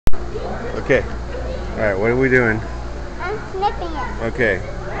Okay. Alright, what are we doing? I'm sniffing it. Okay.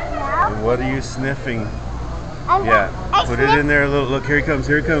 No. What are you sniffing? I Put it in there a little. Look, here he comes,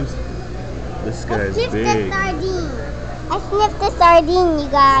 here he comes. This guy's big. The sardine. I sniffed the sardine, you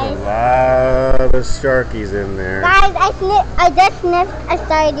guys. A lot of sharkies in there. Guys, I just sniffed a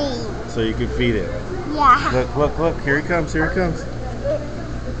sardine. So you can feed it. Yeah. Look, here he comes, here he comes.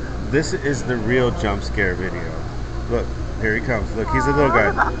 This is the real jump scare video. Look, here he comes. Look, he's a little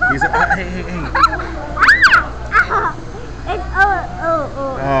guy. He's a, hey.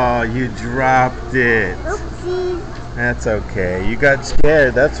 Oh, you dropped it. Oopsies. That's okay. You got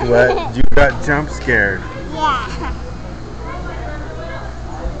scared. That's what. You got jump scared. Yeah.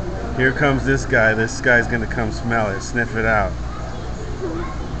 Here comes this guy. This guy's gonna come smell it, sniff it out.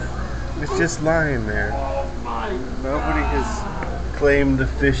 It's just lying there. Nobody has claimed the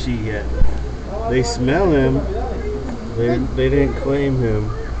fishy yet. They smell him. They didn't claim him.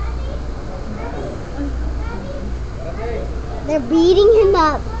 They're beating him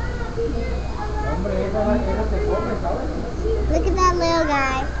up. Look at that little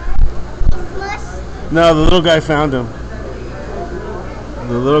guy. No, the little guy found him.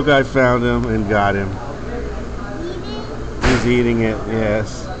 The little guy found him and got him. He's eating it,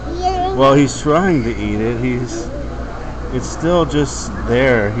 yes. Well, he's trying to eat it. It's still just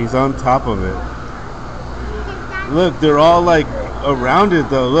there. He's on top of it. Look, they're all like around it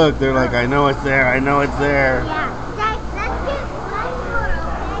though. Look, they're like, I know it's there. I know it's there.